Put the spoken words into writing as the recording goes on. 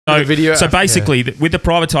So basically, with the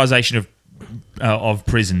privatisation of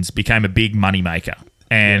prisons, became a big money maker,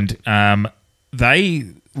 and they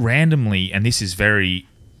randomly, and this is very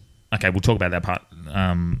okay. We'll talk about that part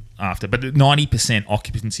after, but 90%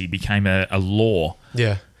 occupancy became a law.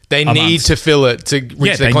 Yeah. They need to fill it to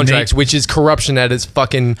reach their contracts, which is corruption at its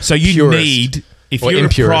fucking So you purest. need, if you're a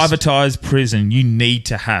privatised prison, you need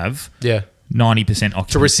to have 90%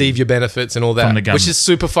 occupancy. To receive your benefits and all that, from the government, which is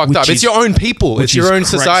super fucked up. It's your own people. It's your own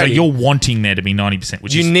society. So you're wanting there to be 90%,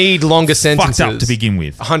 which you need longer sentences. Fucked up to begin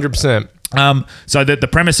with. 100%. So the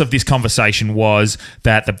premise of this conversation was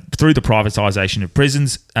that through the privatisation of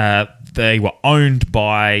prisons, they were owned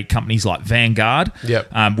by companies like Vanguard,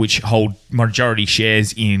 which hold majority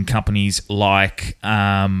shares in companies like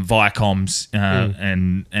Viacom's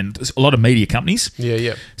and a lot of media companies.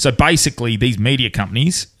 So basically, these media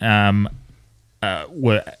companies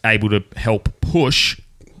were able to help push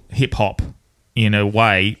hip hop in a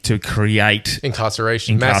way to create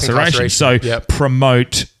incarceration. Mass incarceration. So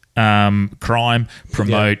promote crime,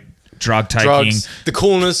 promote drug taking, the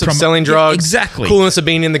coolness of selling drugs, exactly, coolness of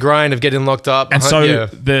being in the grind, of getting locked up, and so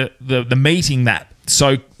the meeting that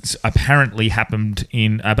apparently happened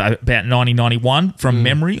in about 1991 from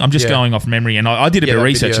memory. I'm just going off memory, and I did a bit of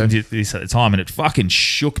research into this at the time, and it fucking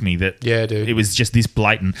shook me that it was just this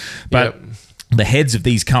blatant, but. The heads of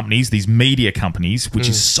these companies, these media companies, which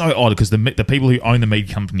is so odd because the people who own the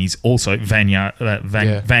media companies also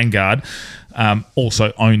Vanguard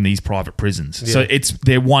also own these private prisons. So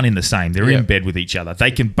they're one in the same. They're in bed with each other.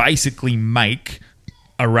 They can basically make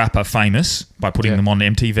a rapper famous by putting them on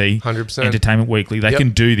MTV, 100%. Entertainment Weekly. They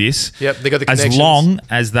can do this they got the as long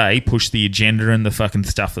as they push the agenda and the fucking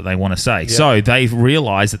stuff that they want to say. So they've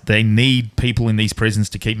realised that they need people in these prisons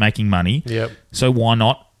to keep making money. So why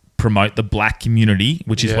not promote the black community,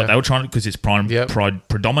 which is what they were trying to, because it's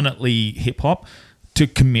predominantly hip-hop, to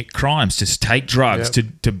commit crimes, to take drugs,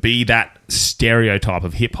 to be that stereotype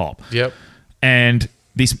of hip-hop. And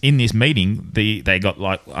in this meeting, they got,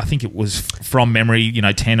 like, I think it was from memory,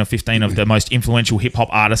 10 or 15 of the most influential hip-hop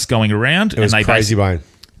artists going around. It was Crazy Bone.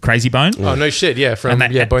 Crazy Bone. Oh, no shit, from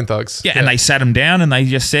Bone Thugs. And they sat them down and they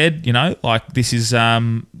just said, like, this is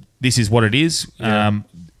what it is.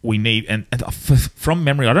 We need, and from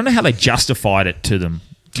memory, I don't know how they justified it to them.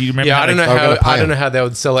 Do you remember? I don't know how they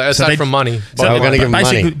would sell it aside from money. So they were going to give them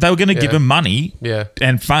money. They were going to give them money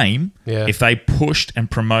and fame if they pushed and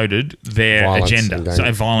promoted their agenda.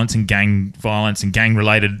 So violence and gang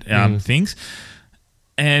related things.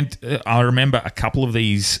 And I remember a couple of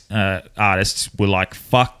these artists were like,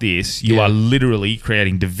 "Fuck this! You are literally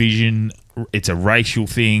creating division. It's a racial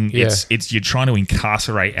thing. It's you're trying to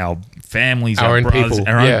incarcerate our families, our brothers,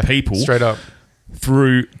 our own people, straight up,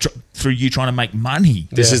 through you trying to make money."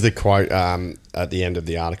 This is the quote at the end of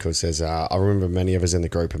the article. It says, "I remember many of us in the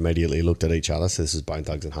group immediately looked at each other." So this is Bone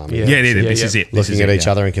Thugs and Harmony. This is it. Looking at each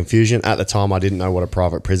other in confusion. At the time, I didn't know what a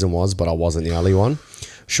private prison was, but I wasn't the only one.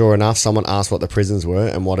 Sure enough, someone asked what the prisons were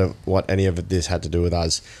and what any of this had to do with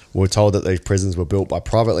us. We were told that these prisons were built by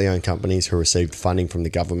privately owned companies who received funding from the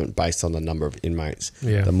government based on the number of inmates.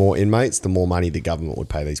 The more inmates, the more money the government would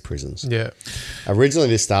pay these prisons. Originally,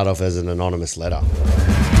 this started off as an anonymous letter.